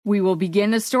We will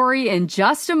begin the story in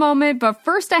just a moment, but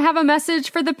first I have a message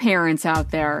for the parents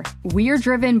out there. We are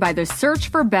driven by the search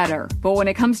for better, but when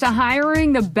it comes to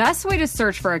hiring, the best way to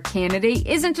search for a candidate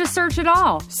isn't to search at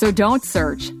all. So don't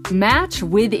search. Match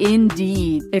with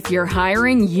Indeed. If you're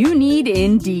hiring, you need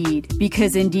Indeed,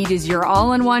 because Indeed is your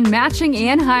all-in-one matching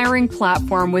and hiring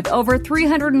platform with over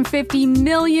 350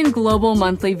 million global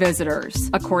monthly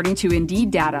visitors, according to Indeed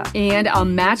data, and a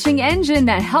matching engine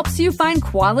that helps you find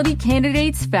quality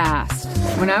candidates fast.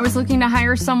 When I was looking to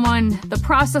hire someone, the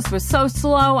process was so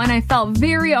slow and I felt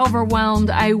very overwhelmed.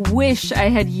 I wish I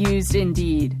had used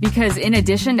Indeed, because in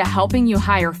addition to helping you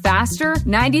hire faster,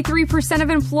 93% of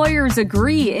employers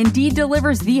agree Indeed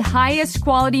delivers the highest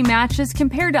quality matches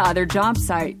compared to other job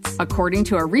sites, according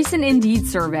to a recent Indeed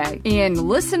survey. And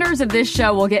listeners of this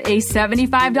show will get a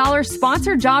 $75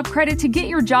 sponsored job credit to get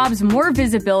your jobs more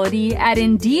visibility at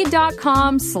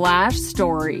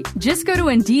Indeed.com/story. Just go to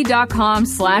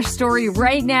Indeed.com/story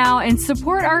right now and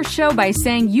support our show by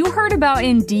saying you heard about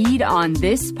Indeed on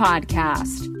this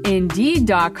podcast.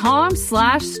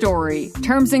 Indeed.com/story.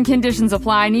 Terms and conditions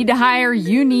apply. Need to hire?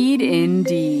 You need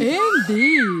Indeed.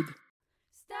 Indeed.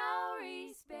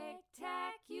 Story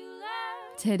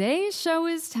Spectacular. Today's show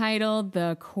is titled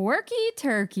The Quirky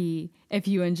Turkey. If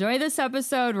you enjoy this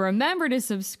episode, remember to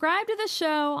subscribe to the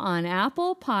show on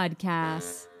Apple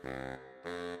Podcasts.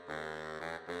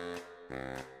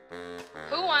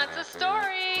 Who wants a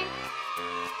story?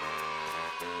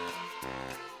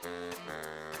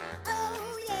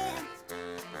 Oh yeah.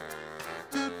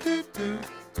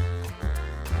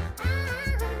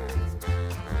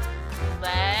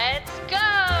 Let's go!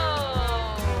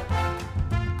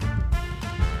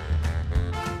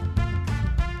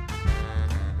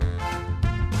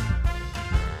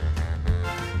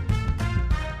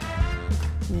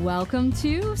 Welcome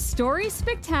to Story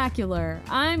Spectacular.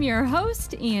 I'm your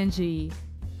host, Angie.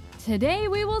 Today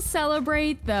we will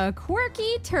celebrate the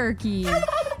Quirky Turkey.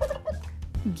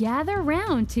 Gather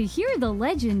round to hear the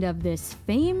legend of this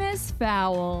famous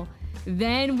fowl.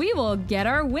 Then we will get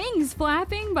our wings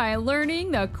flapping by learning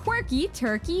the Quirky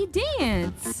Turkey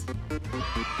dance.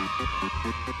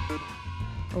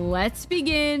 Let's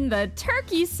begin the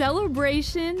turkey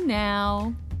celebration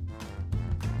now.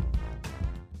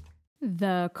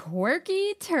 The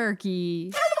Quirky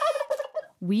Turkey.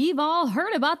 We've all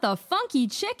heard about the funky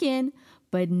chicken,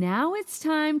 but now it's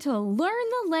time to learn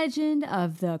the legend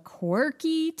of the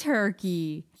Quirky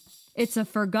Turkey. It's a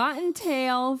forgotten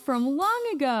tale from long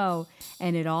ago,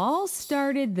 and it all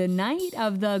started the night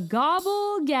of the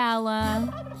Gobble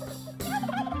Gala.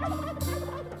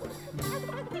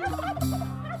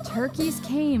 Turkeys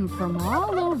came from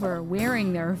all over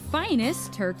wearing their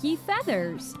finest turkey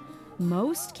feathers.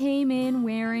 Most came in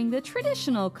wearing the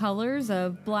traditional colors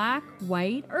of black,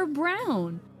 white, or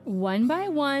brown. One by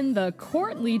one, the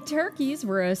courtly turkeys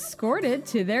were escorted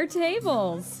to their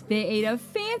tables. They ate a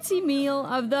fancy meal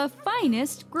of the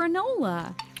finest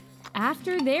granola.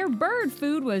 After their bird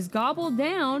food was gobbled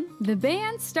down, the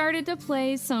band started to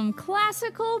play some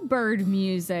classical bird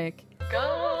music.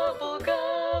 Gobble,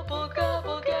 gobble,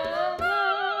 gobble,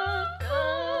 gabble.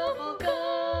 Gobble,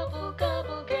 gobble,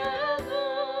 gobble,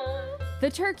 gabble.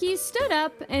 The turkeys stood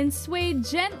up and swayed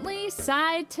gently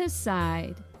side to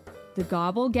side. The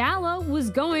Gobble Gala was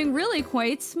going really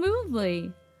quite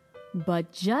smoothly.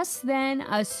 But just then,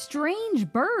 a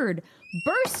strange bird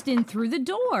burst in through the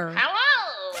door.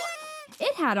 Hello!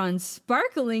 It had on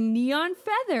sparkling neon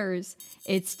feathers.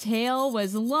 Its tail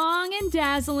was long and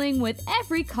dazzling with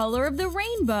every color of the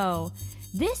rainbow.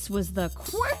 This was the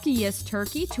quirkiest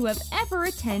turkey to have ever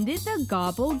attended the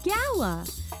Gobble Gala.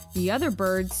 The other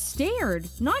birds stared,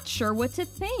 not sure what to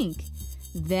think.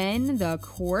 Then the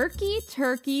Quirky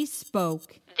Turkey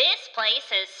spoke. This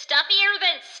place is stuffier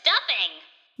than stuffing.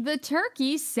 The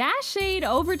turkey sashayed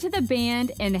over to the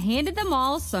band and handed them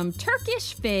all some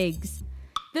Turkish figs.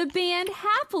 The band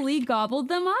happily gobbled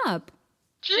them up.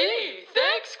 Gee,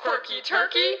 thanks, Quirky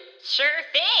Turkey. Sure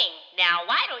thing. Now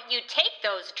why don't you take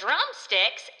those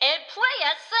drumsticks and play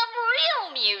us some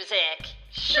real music?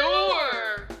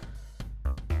 Sure.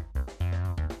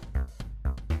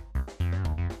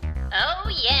 Oh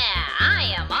yeah,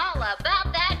 I am all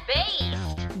about that bass.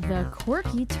 The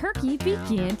Quirky Turkey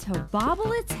began to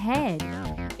bobble its head.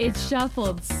 It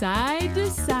shuffled side to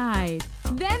side.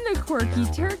 Then the Quirky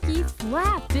Turkey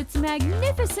flapped its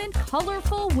magnificent,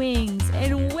 colorful wings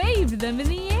and waved them in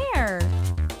the air.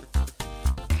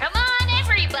 Come on,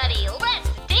 everybody, let's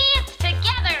dance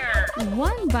together.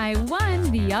 One by one,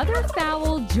 the other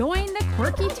fowl joined the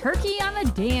Quirky Turkey on the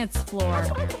dance floor.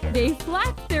 They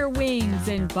flapped their wings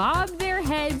and bobbed their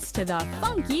heads to the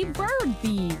funky bird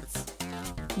beats.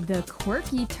 The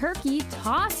Quirky Turkey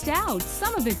tossed out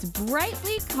some of its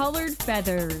brightly colored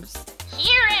feathers.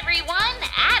 Here, everyone,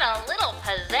 add a little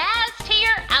pizzazz to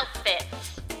your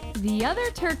outfits. The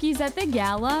other turkeys at the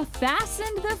gala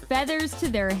fastened the feathers to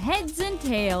their heads and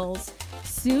tails.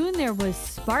 Soon there was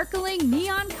sparkling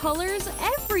neon colors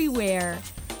everywhere.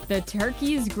 The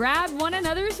turkeys grabbed one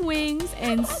another's wings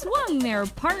and swung their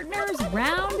partners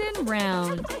round and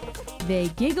round. They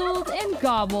giggled and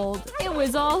gobbled. It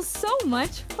was all so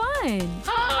much fun.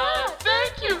 Ha!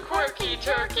 Thank you, Quirky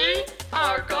Turkey.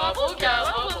 Our gobble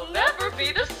gala will never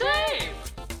be the same.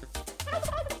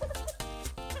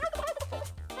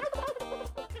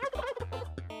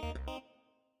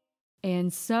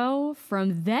 And so,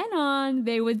 from then on,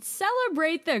 they would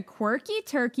celebrate the Quirky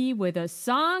Turkey with a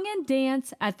song and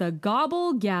dance at the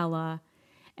Gobble Gala.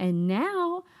 And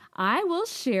now, I will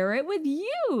share it with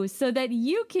you so that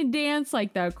you can dance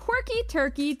like the Quirky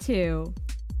Turkey too.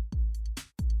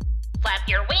 Flap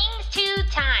your wings 2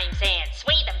 times and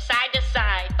sway them side to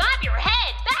side. Bob your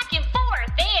head back and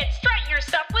forth and strut your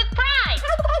stuff with pride.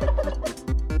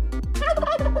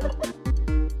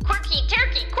 Quirky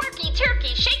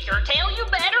Turkey, shake your tail, you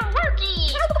better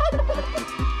worky.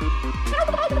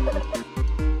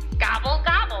 Gobble,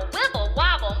 gobble, wibble,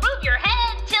 wobble, move your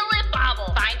head till it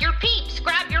bobble. Find your peeps,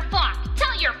 grab your flock,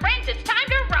 tell your friends it's time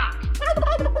to rock.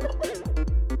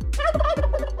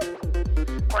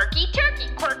 Quirky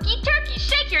Turkey,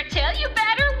 shake your tail, you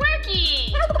better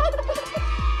worky.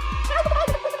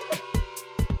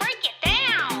 Break it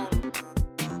down.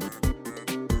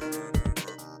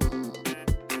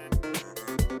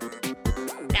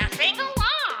 Now sing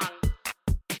along.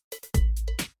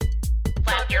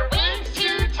 Flap your wings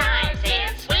 2 times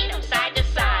and swing them side to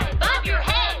side. Bob your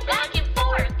head back and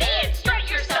forth and strut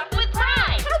your stuff with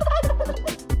pride.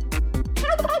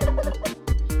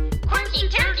 Quirky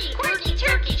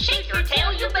Turkey, shake your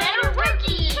tail, you better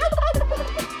worky.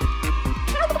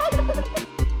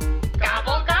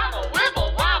 Gobble, gobble,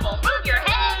 wibble, wobble, move your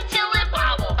head till it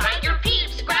bobble. Find your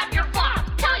peeps, grab your flock,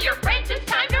 tell your friends it's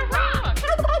time to rock.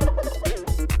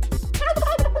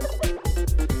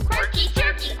 Quirky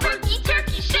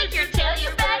Turkey, shake your tail, you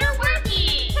better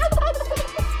worky.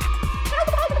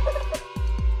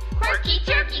 Quirky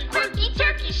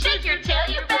Turkey, shake your tail,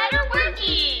 you better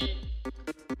worky.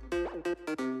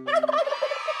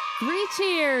 3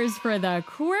 cheers for the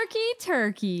Quirky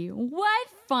Turkey. What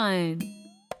fun!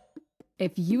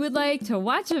 If you would like to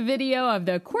watch a video of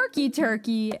the Quirky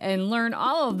Turkey and learn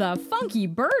all of the funky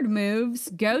bird moves,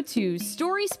 go to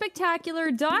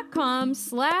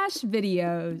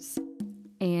storyspectacular.com/videos.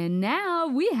 And now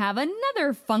we have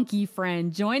another funky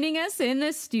friend joining us in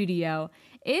the studio.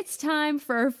 It's time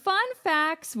for Fun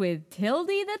Facts with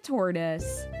Tildy the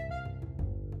Tortoise.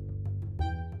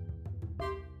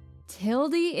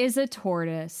 Tildy is a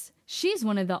tortoise. She's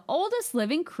one of the oldest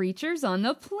living creatures on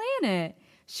the planet.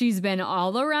 She's been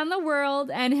all around the world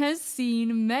and has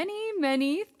seen many,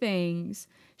 many things.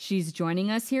 She's joining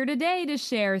us here today to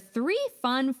share 3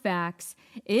 fun facts.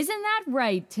 Isn't that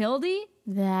right, Tildy?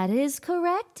 That is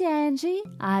correct, Angie.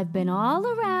 I've been all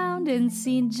around and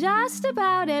seen just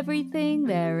about everything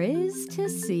there is to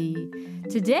see.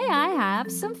 Today I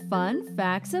have some fun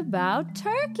facts about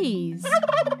turkeys.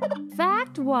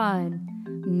 Fact 1.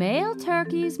 Male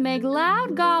turkeys make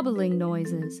loud gobbling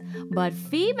noises, but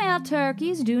female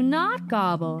turkeys do not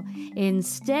gobble.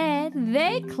 Instead,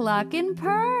 they cluck and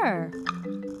purr.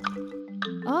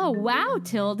 Oh, wow,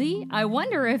 Tildy. I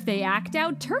wonder if they act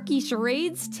out turkey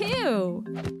charades, too.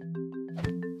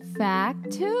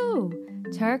 Fact 2.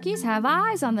 Turkeys have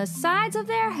eyes on the sides of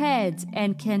their heads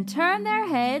and can turn their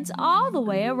heads all the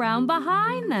way around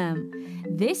behind them.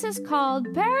 This is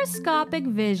called periscopic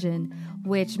vision,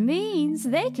 which means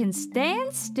they can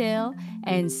stand still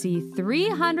and see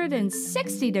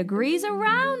 360 degrees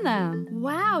around them.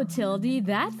 Wow, Tildy,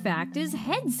 that fact is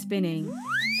head-spinning.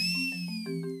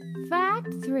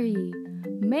 Fact 3.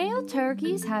 Male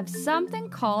turkeys have something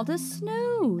called a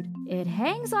snood. It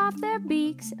hangs off their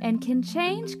beaks and can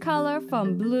change color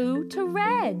from blue to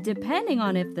red, depending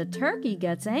on if the turkey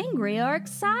gets angry or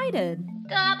excited.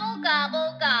 Gobble,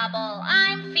 gobble, gobble.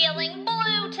 I'm feeling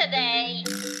blue today.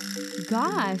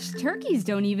 Gosh, turkeys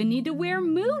don't even need to wear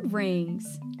mood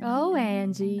rings. Oh,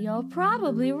 Angie, you're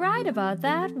probably right about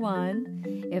that one.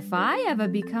 If I ever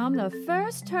become the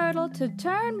first turtle to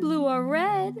turn blue or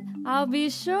red, I'll be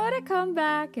sure to come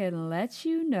back and let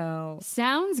you know.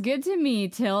 Sounds good to me,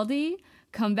 Tildy.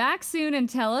 Come back soon and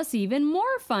tell us even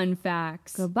more fun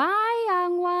facts. Goodbye,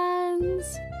 young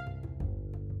ones.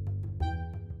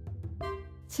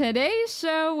 Today's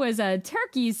show was a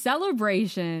turkey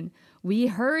celebration. We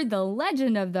heard the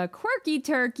legend of the Quirky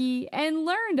Turkey and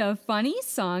learned a funny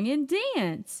song and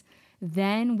dance.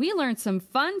 Then we learned some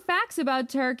fun facts about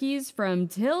turkeys from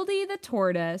Tildy the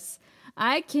tortoise.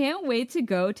 I can't wait to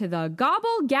go to the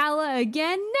Gobble Gala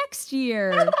again next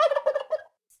year.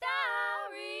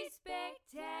 Story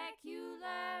Spectacular.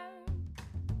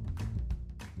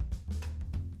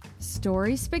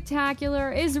 Story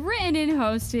Spectacular is written and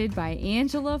hosted by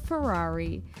Angela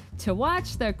Ferrari. To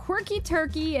watch the Quirky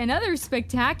Turkey and other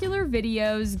spectacular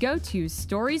videos, go to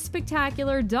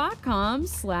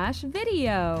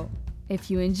storyspectacular.com/video. If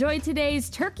you enjoyed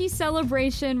today's turkey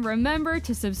celebration, remember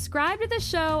to subscribe to the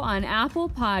show on Apple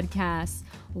Podcasts.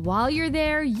 While you're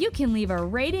there, you can leave a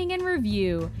rating and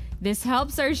review. This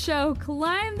helps our show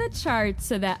climb the charts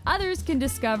so that others can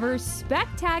discover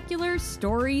spectacular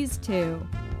stories too.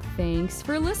 Thanks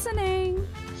for listening.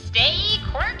 Stay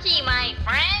quirky, my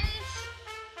friends.